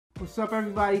What's up,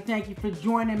 everybody? Thank you for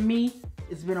joining me.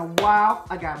 It's been a while.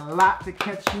 I got a lot to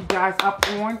catch you guys up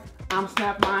on. I'm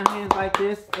snapping my hands like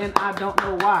this, and I don't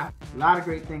know why. A lot of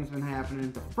great things been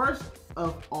happening. The first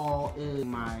of all is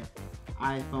my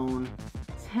iPhone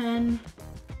 10.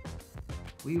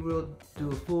 We will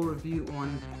do a full review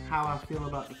on how I feel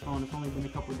about the phone. It's only been a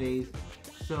couple days,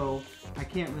 so I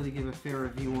can't really give a fair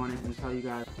review on it and tell you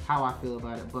guys how I feel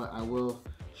about it, but I will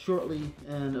shortly.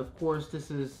 And of course, this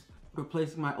is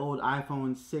replacing my old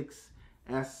iPhone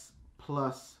 6s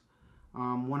Plus,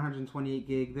 128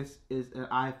 gig. This is an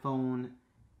iPhone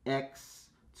X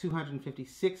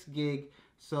 256 gig.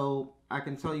 So I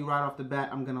can tell you right off the bat,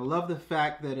 I'm gonna love the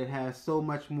fact that it has so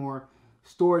much more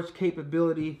storage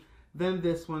capability than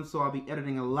this one. So I'll be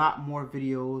editing a lot more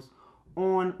videos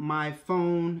on my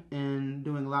phone and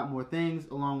doing a lot more things,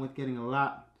 along with getting a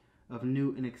lot of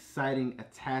new and exciting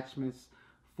attachments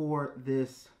for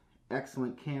this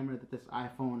excellent camera that this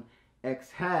iPhone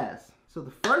X has. So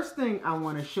the first thing I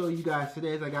want to show you guys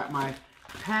today is I got my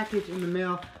package in the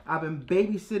mail. I've been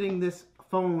babysitting this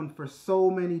phone for so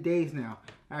many days now.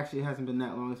 Actually, it hasn't been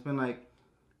that long. It's been like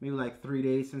maybe like 3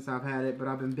 days since I've had it, but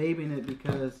I've been babying it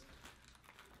because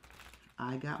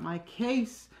I got my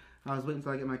case. I was waiting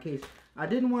until I get my case. I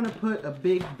didn't want to put a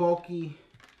big bulky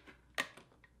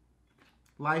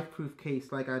life-proof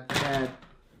case like I had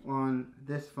on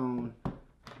this phone.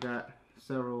 Got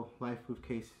several life-proof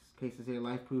cases here.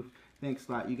 Life-proof, thanks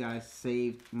a lot. You guys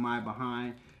saved my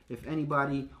behind. If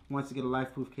anybody wants to get a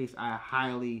life-proof case, I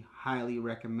highly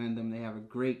recommend them. They have a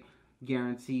great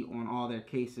guarantee on all their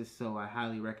cases, so I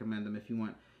highly recommend them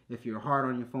if you're hard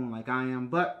on your phone like I am.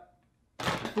 But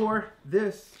for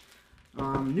this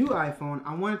new iPhone,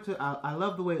 I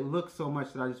love the way it looks so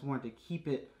much that I just wanted to keep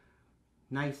it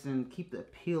nice and keep the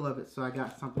appeal of it, so I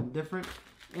got something different.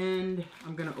 And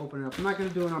I'm gonna open it up. I'm not gonna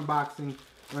do an unboxing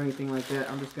or anything like that.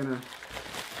 I'm just gonna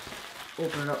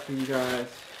open it up for you guys.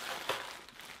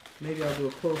 Maybe I'll do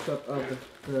a close-up of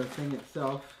the thing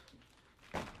itself.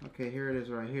 Okay, here it is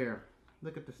right here.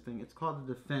 Look at this thing. It's called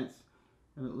the Defense,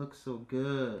 and it looks so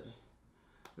good.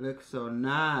 It looks so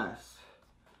nice.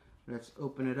 Let's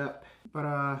open it up.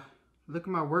 But look at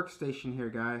my workstation here,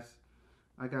 guys.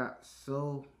 I got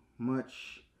so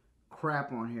much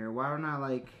crap on here. Why don't I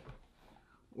like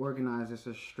organize this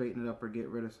or straighten it up or get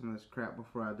rid of some of this crap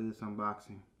before I do this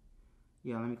unboxing?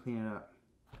 Yeah, let me clean it up.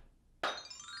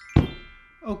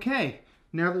 Okay,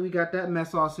 now that we got that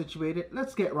mess all situated,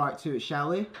 let's get right to it,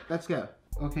 shall we? Let's go.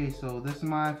 Okay, so this is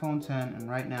my iPhone 10, and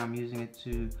right now I'm using it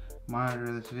to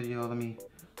monitor this video. Let me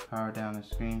power down the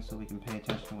screen so we can pay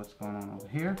attention to what's going on over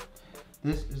here.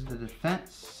 This is the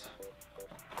Defense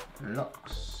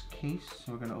Lux case.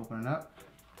 We're gonna open it up.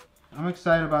 I'm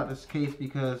excited about this case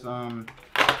because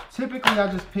typically I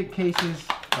just pick cases.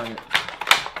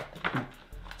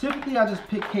 Typically I just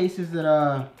pick cases that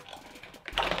are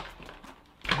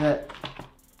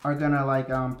gonna like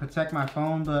protect my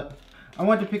phone, but I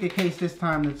want to pick a case this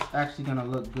time that's actually gonna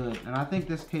look good. And I think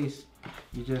this case,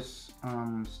 you just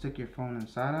stick your phone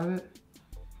inside of it.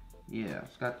 Yeah,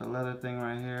 it's got the leather thing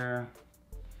right here.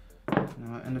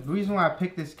 And the reason why I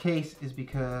picked this case is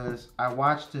because I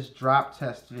watched this drop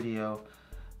test video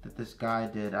that this guy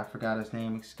did. I forgot his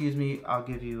name. Excuse me. I'll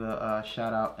give you a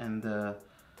shout out in the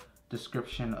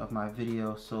description of my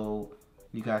video so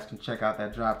you guys can check out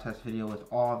that drop test video with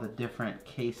all the different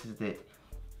cases that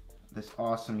this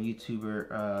awesome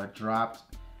YouTuber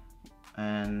dropped.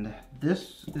 And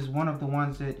this is one of the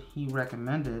ones that he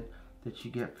recommended that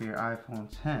you get for your iPhone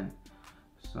 10.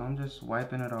 So I'm just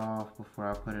wiping it off before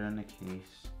I put it in the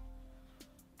case.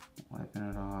 Wiping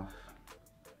it off.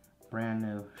 Brand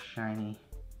new, shiny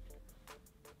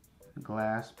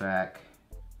glass back.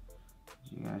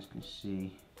 As you guys can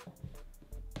see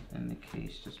in the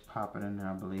case. Just pop it in there,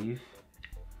 I believe.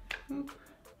 Boop.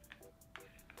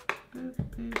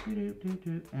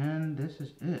 And this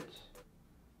is it.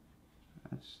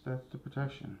 That's the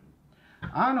protection.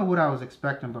 I don't know what I was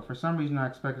expecting, but for some reason I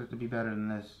expected it to be better than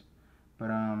this. But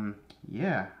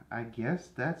yeah, I guess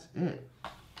that's it.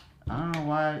 I don't know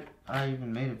why I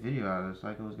even made a video out of this,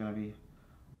 like it was gonna be.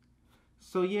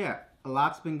 So yeah, a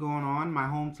lot's been going on. My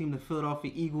home team, the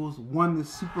Philadelphia Eagles, won the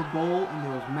Super Bowl, and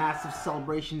there was massive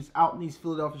celebrations out in these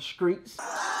Philadelphia streets.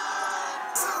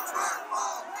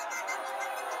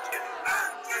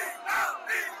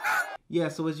 Yeah,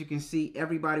 so as you can see,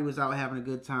 everybody was out having a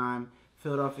good time.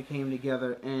 Philadelphia came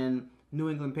together, and New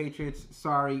England Patriots,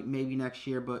 sorry, maybe next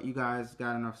year, but you guys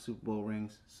got enough Super Bowl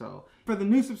rings. So for the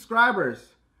new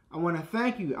subscribers, I want to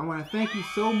thank you. I want to thank you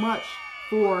so much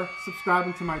for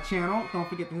subscribing to my channel. Don't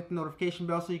forget to hit the notification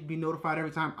bell so you can be notified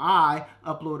every time I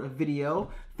upload a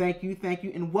video. Thank you,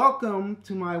 and welcome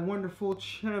to my wonderful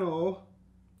channel.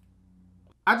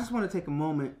 I just want to take a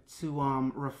moment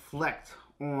to reflect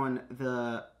on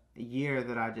the year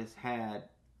that I just had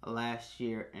last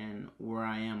year and where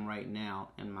I am right now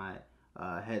in my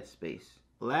headspace.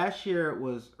 Last year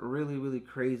was really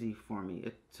crazy for me.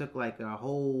 It took like a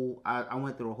whole, I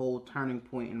went through a whole turning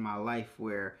point in my life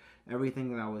where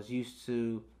everything that I was used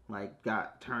to like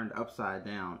got turned upside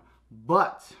down.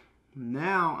 But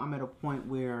now I'm at a point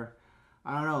where,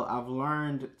 I don't know, I've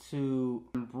learned to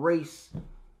embrace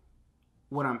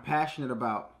what I'm passionate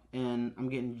about, and I'm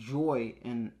getting joy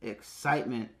and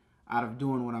excitement out of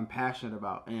doing what I'm passionate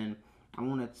about. And I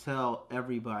want to tell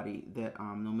everybody that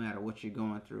no matter what you're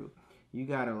going through, you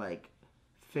gotta like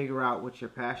figure out what you're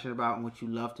passionate about and what you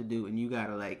love to do, and you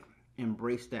gotta like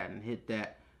embrace that and hit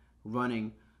that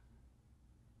running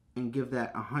and give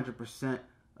that 100%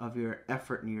 of your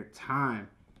effort and your time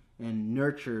and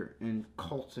nurture and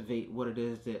cultivate what it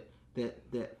is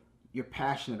that you're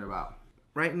passionate about.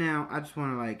 Right now, I just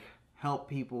want to like help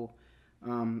people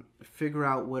figure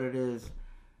out what it is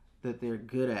that they're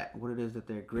good at, what it is that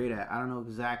they're great at. I don't know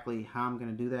exactly how I'm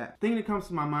going to do that. The thing that comes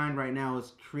to my mind right now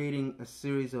is creating a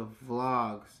series of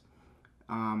vlogs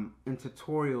and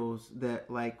tutorials that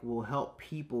like will help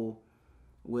people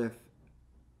with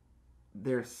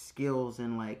their skills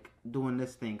in like doing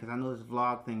this thing, because I know this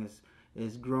vlog thing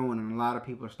is growing and a lot of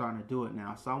people are starting to do it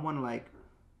now. So I want to like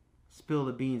spill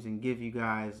the beans and give you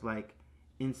guys like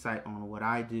insight on what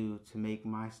I do to make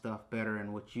my stuff better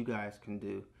and what you guys can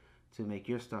do to make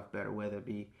your stuff better, whether it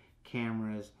be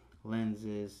cameras,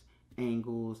 lenses,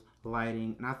 angles,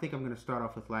 lighting. And I think I'm going to start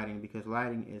off with lighting because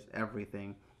lighting is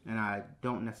everything, and I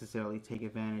don't necessarily take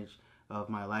advantage of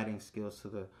my lighting skills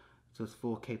to its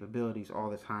full capabilities all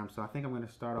the time. So I think I'm going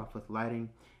to start off with lighting,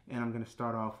 and I'm going to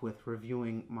start off with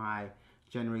reviewing my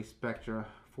Genaray Spectro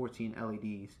 14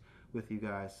 LEDs with you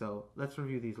guys. So let's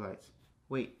review these lights.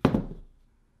 Wait.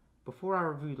 Before I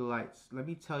review the lights, let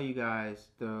me tell you guys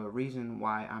the reason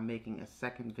why I'm making a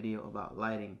second video about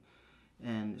lighting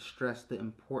and stress the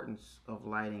importance of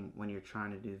lighting when you're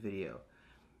trying to do video.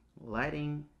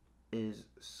 Lighting is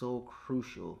so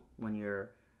crucial when you're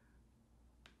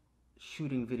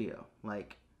shooting video.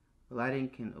 Like, lighting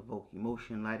can evoke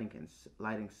emotion, lighting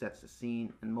sets the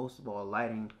scene, and most of all,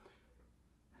 lighting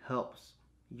helps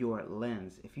your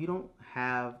lens. If you don't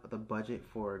have the budget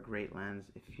for a great lens,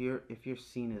 if your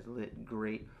scene is lit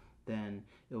great, then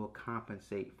it will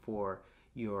compensate for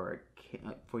your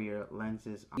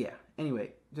lenses. Yeah,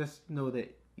 anyway, just know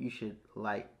that you should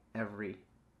light every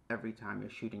time you're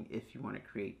shooting if you want to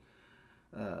create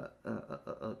a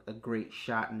great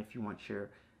shot, and if you want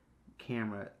your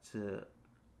camera to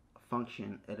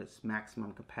function at its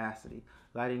maximum capacity.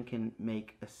 Lighting can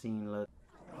make a scene look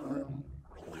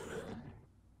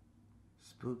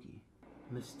spooky,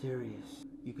 mysterious.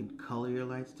 You can color your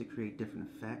lights to create different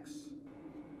effects.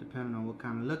 Depending on what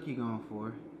kind of look you're going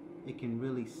for, it can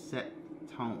really set the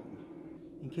tone.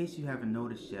 In case you haven't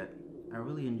noticed yet, I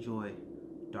really enjoy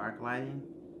dark lighting.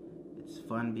 It's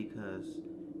fun because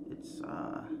it's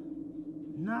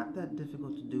not that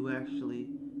difficult to do actually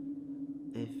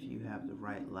if you have the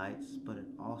right lights, but it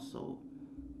also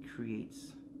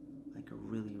creates like a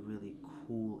really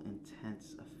cool,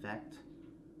 intense effect.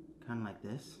 Kind of like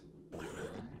this.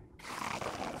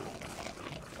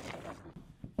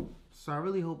 So I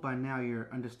really hope by now you're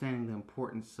understanding the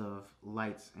importance of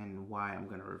lights and why I'm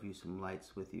going to review some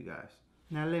lights with you guys.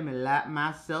 Now let me light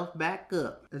myself back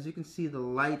up. As you can see, the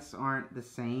lights aren't the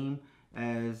same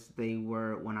as they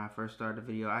were when I first started the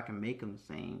video. I can make them the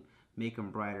same, make them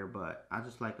brighter, but I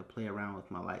just like to play around with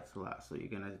my lights a lot. So you're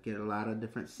going to get a lot of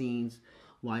different scenes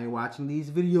while you're watching these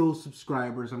videos,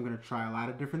 subscribers. I'm going to try a lot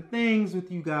of different things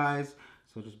with you guys,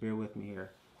 so just bear with me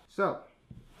here. So,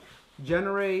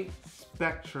 Genaray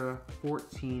Spectro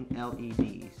 14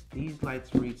 LEDs. These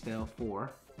lights retail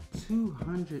for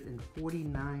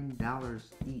 $249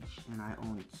 each, and I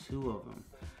own 2 of them.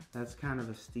 That's kind of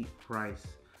a steep price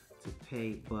to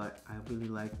pay, but I really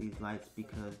like these lights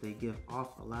because they give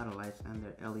off a lot of lights and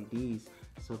they're LEDs,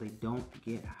 so they don't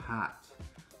get hot.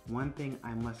 One thing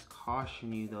I must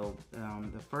caution you though,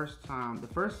 the first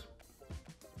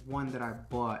one that I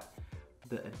bought,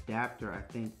 the adapter I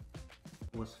think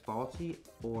was faulty,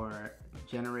 or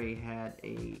Genaray had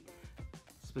a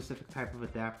specific type of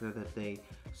adapter that they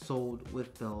sold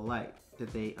with the light,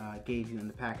 that they gave you in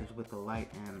the package with the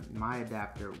light, and my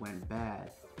adapter went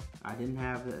bad. I didn't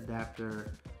have the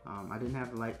adapter, I didn't have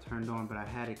the light turned on, but I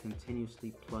had it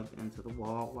continuously plugged into the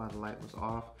wall while the light was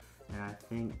off. and I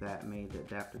think that made the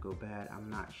adapter go bad. I'm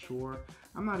not sure.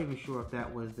 I'm not even sure if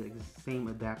that was the same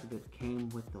adapter that came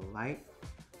with the light,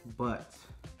 but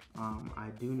I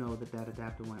do know that that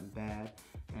adapter went bad,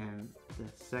 and the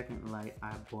second light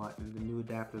I bought and the new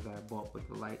adapters I bought with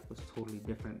the light was totally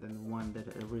different than the one that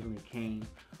originally came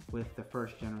with the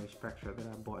first Genaray Spectro that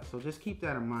I bought. So just keep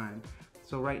that in mind.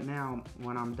 So right now,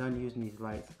 when I'm done using these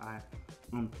lights, I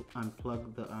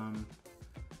unplug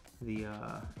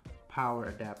the power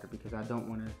adapter because I don't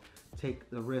want to take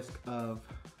the risk of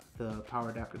the power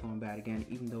adapter going bad again,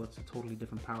 even though it's a totally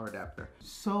different power adapter.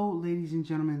 So ladies and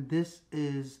gentlemen, this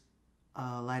is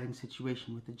a lighting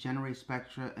situation with the Genaray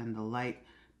Spectra and the light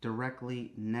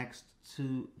directly next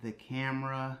to the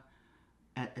camera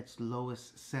at its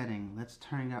lowest setting. Let's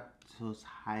turn it up to its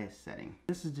highest setting.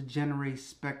 This is the Genaray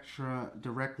Spectra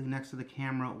directly next to the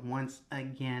camera once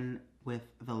again with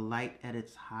the light at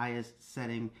its highest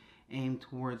setting aimed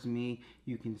towards me.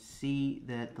 You can see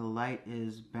that the light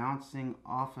is bouncing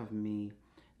off of me,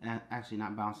 actually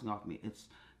not bouncing off me, it's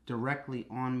directly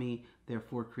on me,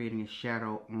 therefore creating a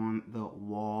shadow on the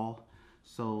wall.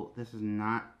 So this is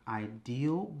not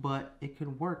ideal, but it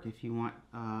could work if you want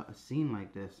a scene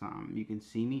like this. You can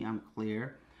see me, I'm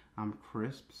clear, I'm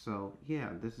crisp. So yeah,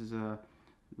 this is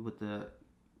with the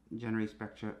Genaray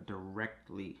Spectra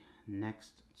directly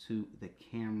next to the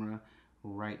camera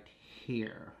right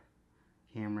here.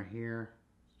 Camera here,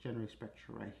 Genaray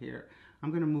Spectra right here.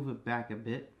 I'm gonna move it back a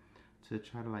bit to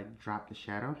try to like drop the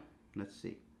shadow. Let's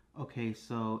see. Okay,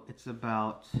 so it's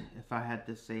about, if I had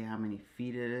to say how many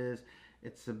feet it is,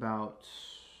 it's about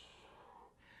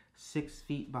 6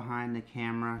 feet behind the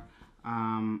camera.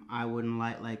 I wouldn't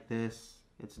light like this.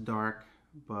 It's dark,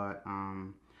 but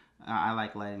I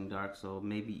like lighting dark, so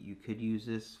maybe you could use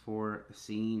this for a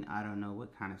scene. I don't know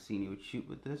what kind of scene you would shoot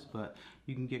with this, but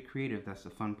you can get creative. That's the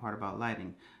fun part about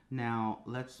lighting. Now,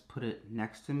 let's put it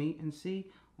next to me and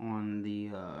see on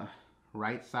the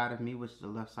right side of me, which is the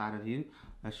left side of you.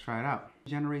 Let's try it out.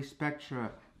 Genaray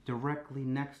Spectra directly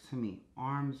next to me,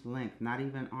 arm's length, not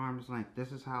even arm's length.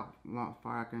 This is how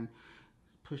far I can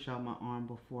push out my arm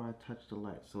before I touch the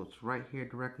light. So it's right here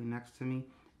directly next to me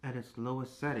at its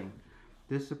lowest setting.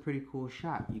 This is a pretty cool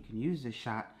shot. You can use this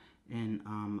shot in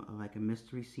like a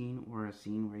mystery scene or a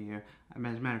scene where you're,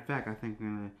 as a matter of fact, I think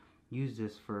I'm gonna use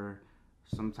this for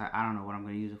some type, I don't know what I'm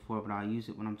gonna use it for, but I'll use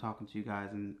it when I'm talking to you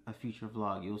guys in a future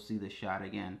vlog. You'll see this shot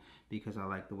again because I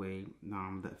like the way,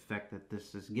 the effect that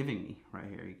this is giving me right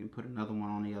here. You can put another one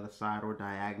on the other side or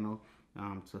diagonal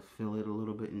to fill it a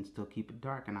little bit and still keep it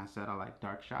dark. And I said I like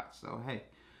dark shots, so hey,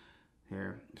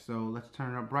 here. So let's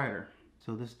turn it up brighter.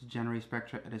 So this is the Genaray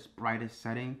Spectra at its brightest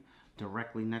setting,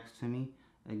 directly next to me.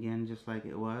 Again, just like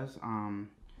it was.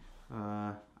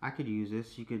 I could use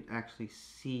this. You could actually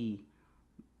see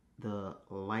the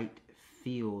light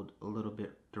field a little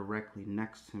bit directly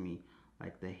next to me,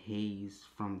 like the haze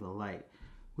from the light,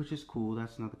 which is cool.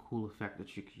 That's another cool effect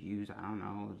that you could use. I don't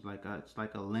know. It's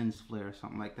like a lens flare or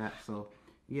something like that. So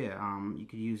yeah, you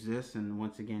could use this, and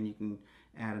once again, you can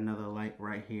add another light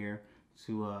right here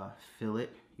to fill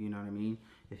it. You know what I mean?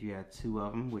 If you had 2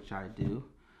 of them, which I do.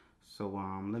 So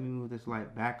let me move this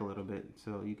light back a little bit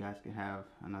so you guys can have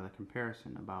another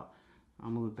comparison. I'll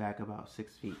move it back about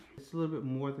 6 feet. It's a little bit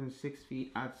more than 6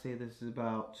 feet. I'd say this is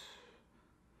about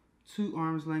 2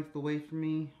 arms length away from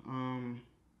me.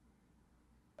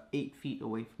 8 feet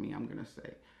away from me, I'm gonna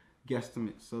say.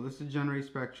 Guesstimate. So this is Genaray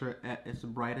Spectra at its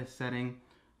brightest setting,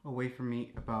 away from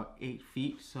me about 8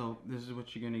 feet. So this is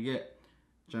what you're gonna get.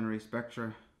 Genaray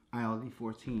Spectra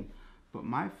LED-14. But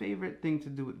my favorite thing to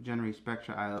do with Genaray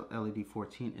Spectra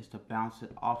LED-14 is to bounce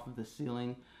it off of the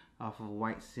ceiling, off of a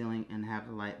white ceiling, and have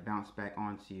the light bounce back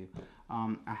onto you.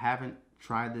 I haven't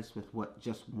tried this with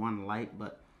just one light,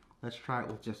 but let's try it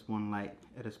with just one light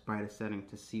at its brightest setting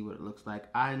to see what it looks like.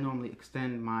 I normally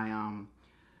extend my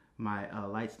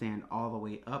light stand all the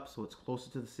way up so it's closer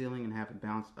to the ceiling and have it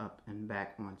bounce up and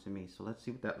back onto me. So let's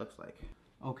see what that looks like.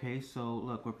 Okay, so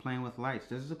look, we're playing with lights.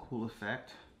 This is a cool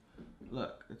effect.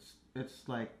 Look, it's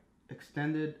like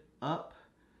extended up.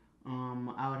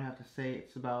 I would have to say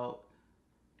it's about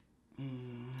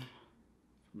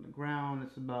from the ground,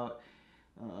 it's about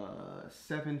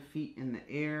 7 feet in the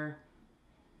air,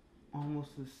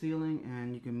 almost to the ceiling,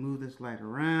 and you can move this light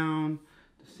around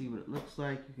to see what it looks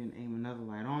like. You can aim another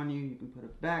light on you. You can put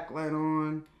a backlight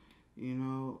on, you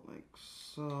know, like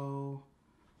so,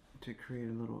 to create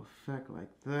a little effect like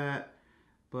that.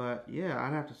 But yeah,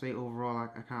 I'd have to say overall,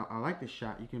 I like this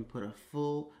shot. You can put a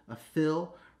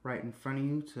fill right in front of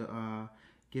you to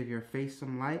give your face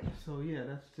some light. So yeah,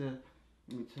 let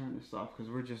me turn this off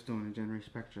because we're just doing a Genaray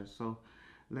Spectra. So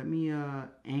let me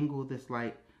angle this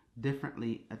light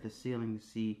differently at the ceiling to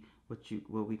see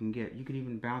what we can get. You can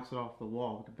even bounce it off the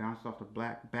wall. We can bounce it off the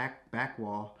back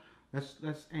wall.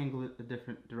 Let's angle it a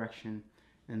different direction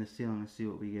in the ceiling and see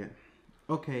what we get.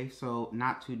 Okay, so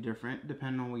not too different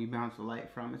depending on where you bounce the light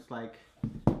from. It's like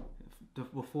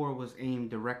before it was aimed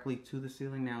directly to the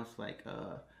ceiling. Now it's like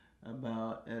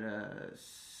about at a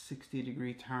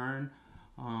 60-degree turn.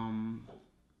 No,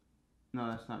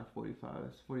 that's not a 45.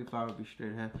 That's 45 would be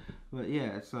straight ahead. But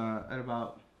yeah, it's at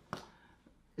about,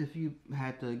 if you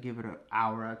had to give it an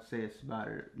hour, I'd say it's about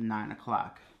at 9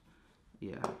 o'clock.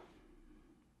 Yeah.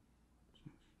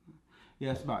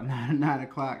 Yeah, it's about 9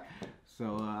 o'clock.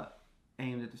 So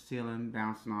aimed at the ceiling,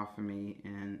 bouncing off of me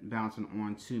and bouncing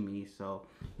onto me. So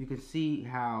you can see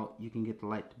how you can get the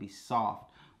light to be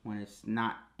soft when it's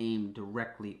not aimed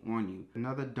directly on you.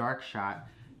 Another dark shot,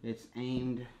 it's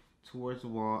aimed towards the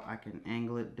wall. I can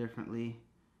angle it differently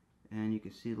and you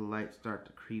can see the light start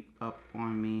to creep up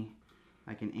on me.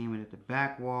 I can aim it at the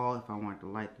back wall if I want to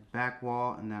light the back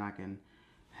wall, and then I can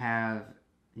have,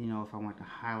 you know, if I want to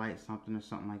highlight something or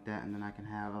something like that, and then I can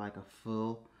have like a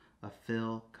fill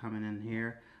coming in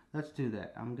here. Let's do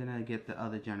that. I'm gonna get the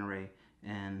other Genaray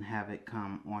and have it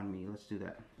come on me. Let's do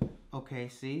that. Okay,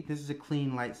 see, this is a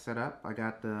clean light setup. I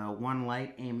got the one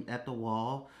light aimed at the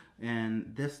wall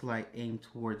and this light aimed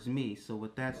towards me. So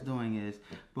what that's doing is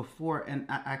before, and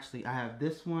I have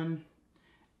this one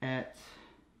at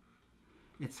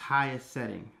its highest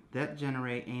setting. That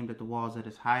Genaray aimed at the walls at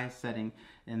its highest setting,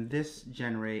 and this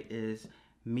Genaray is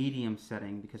medium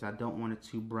setting because I don't want it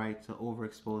too bright to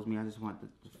overexpose me. I just want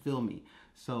it to fill me.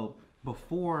 So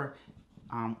before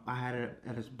I had it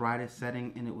at its brightest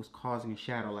setting and it was causing a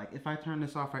shadow. Like if I turn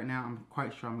this off right now, I'm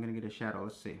quite sure I'm gonna get a shadow.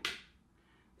 Let's see.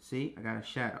 See, I got a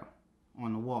shadow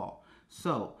on the wall.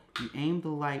 So you aim the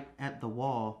light at the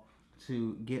wall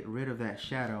to get rid of that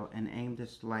shadow, and aim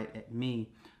this light at me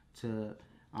to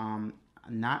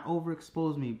not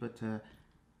overexpose me, but to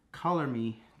color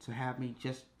me, to have me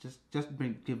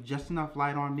give just enough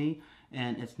light on me,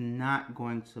 and it's not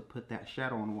going to put that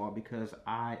shadow on the wall because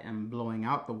I am blowing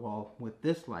out the wall with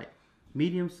this light.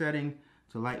 Medium setting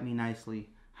to light me nicely,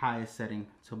 highest setting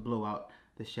to blow out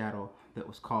the shadow that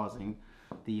was causing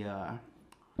the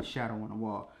shadow on the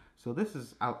wall. So this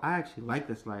is, I actually like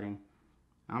this lighting.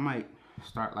 I might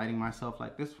start lighting myself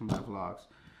like this for my vlogs.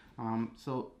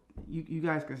 So you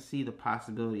guys can see the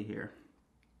possibility here.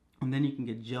 And then you can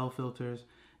get gel filters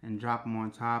and drop them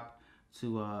on top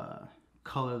to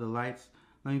color the lights.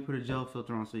 Let me put a gel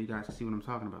filter on so you guys can see what I'm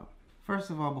talking about. First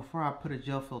of all, before I put a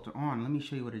gel filter on, let me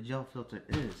show you what a gel filter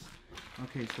is.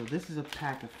 Okay, so this is a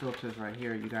pack of filters right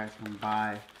here you guys can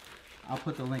buy. I'll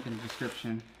put the link in the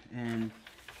description. And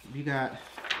you got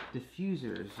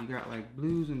diffusers, you got like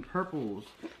blues and purples,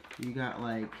 you got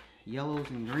like yellows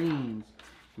and greens,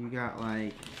 you got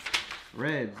like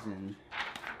reds and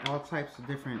all types of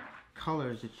different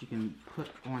colors that you can put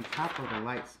on top of the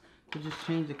lights to just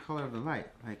change the color of the light.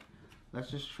 Like,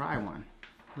 let's just try one.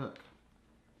 Look,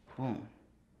 boom,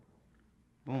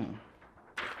 boom.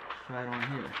 Try it on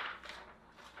here.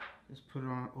 Just put it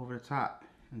on over the top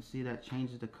and see that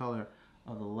changes the color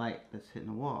of the light that's hitting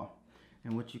the wall.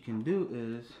 And what you can do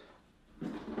is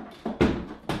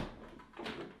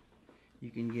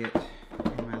you can get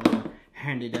in my little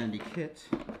handy dandy kit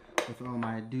with all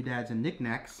my doodads and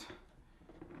knickknacks.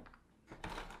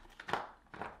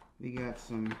 We got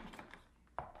some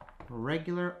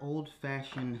regular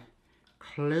old-fashioned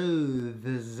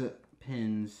clothes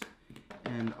pins,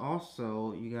 and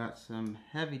also you got some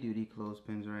heavy-duty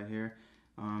clothespins right here.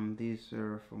 These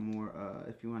are for more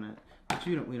if you want to, but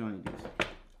we don't need these.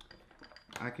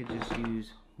 I could just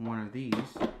use one of these.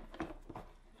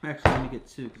 Actually, let me get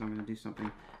two because I'm going to do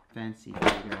something fancy for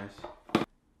you guys.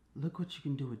 Look what you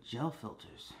can do with gel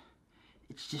filters.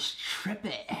 It's just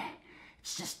trippy.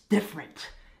 It's just different.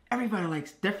 Everybody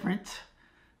likes different.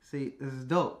 See, this is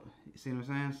dope. You see what I'm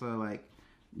saying? So like,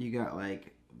 you got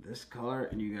like this color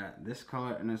and you got this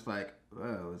color, and it's like,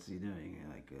 whoa, what's he doing?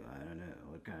 Like, I don't know,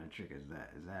 what kind of trick is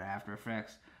that? Is that After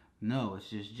Effects? No, it's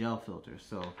just gel filters.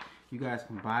 So you guys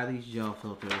can buy these gel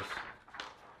filters.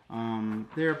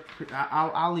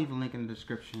 I'll leave a link in the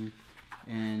description,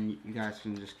 and you guys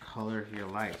can just color your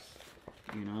lights.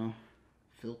 You know,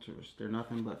 filters. They're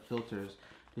nothing but filters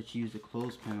that you use the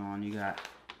clothespin on. You got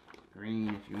green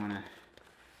if you want to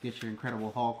get your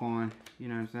Incredible Hulk on. You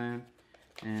know what I'm saying?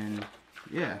 And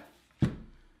yeah.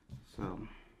 So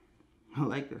I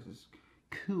like this. It's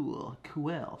cool.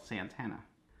 Santana.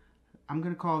 I'm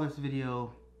gonna call this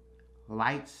video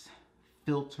Lights,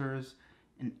 Filters,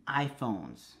 and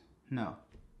iPhones. No.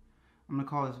 I'm gonna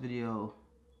call this video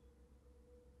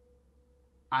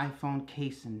iPhone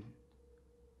Case and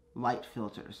light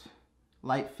filters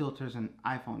in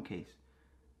iPhone case.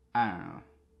 I don't know.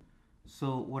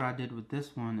 So what I did with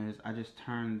this one is I just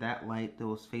turned that light that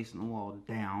was facing the wall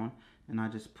down, and I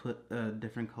just put a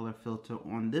different color filter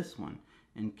on this one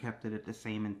and kept it at the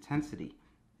same intensity,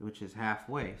 which is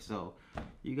halfway. So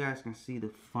you guys can see the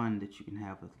fun that you can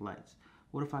have with lights.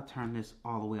 What if I turn this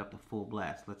all the way up to full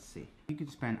blast? Let's see. You can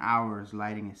spend hours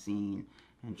lighting a scene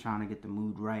and trying to get the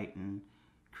mood right and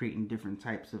creating different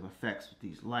types of effects with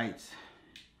these lights.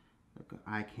 Look,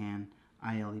 ICANN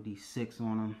ILED 6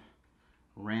 on them.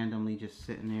 Randomly just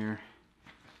sitting there.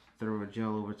 Throw a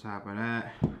gel over top of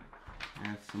that.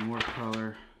 Add some more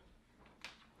color.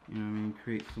 You know what I mean?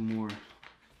 Create some more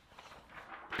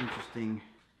interesting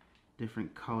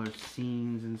different color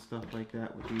scenes and stuff like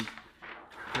that with these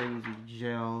crazy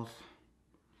gels.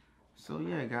 So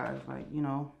yeah, guys, like, you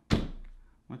know,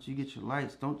 once you get your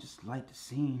lights, don't just light the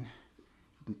scene.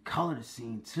 You can color the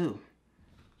scene too.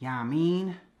 Yeah, I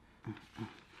mean,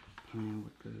 playing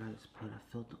with the lights, put a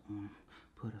filter on them,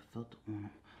 put a filter on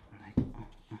them, like,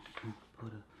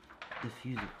 put a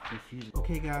diffuser.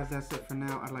 Okay guys, that's it for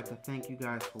now. I'd like to thank you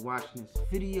guys for watching this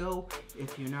video.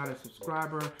 If you're not a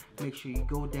subscriber, make sure you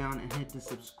go down and hit the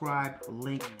subscribe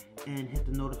link and hit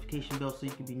the notification bell so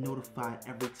you can be notified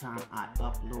every time I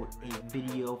upload a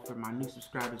video. For my new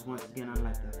subscribers, once again, I'd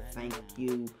like to thank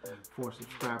you for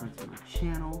subscribing to my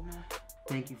channel.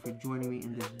 Thank you for joining me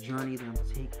in this journey that I'm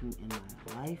taking in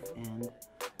my life. And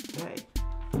hey,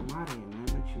 I'm out of here, man.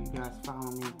 Make sure you guys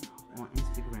follow me on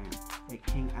Instagram at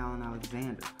King Allan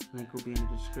Alexander. Link will be in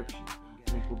the description.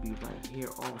 Link will be right here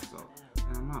also.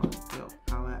 And I'm out. Yo,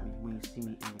 holla at me when you see me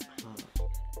in the club.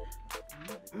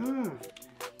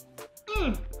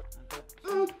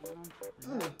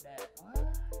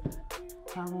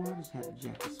 Tyrone, I just had to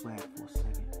jack the swag for a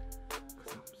second.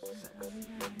 Cause I'm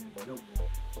sexy. Nope.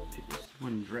 This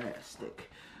one drastic.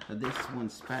 This one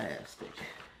spastic.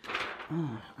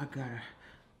 I gotta.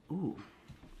 Ooh.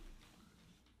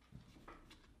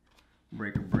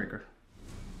 Breaker, breaker.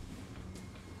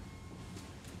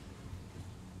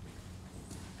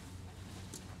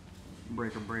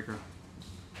 Breaker, breaker.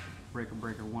 Breaker,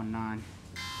 breaker, 1-9.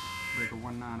 Breaker,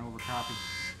 1-9 over copy.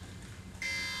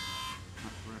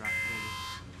 That's right.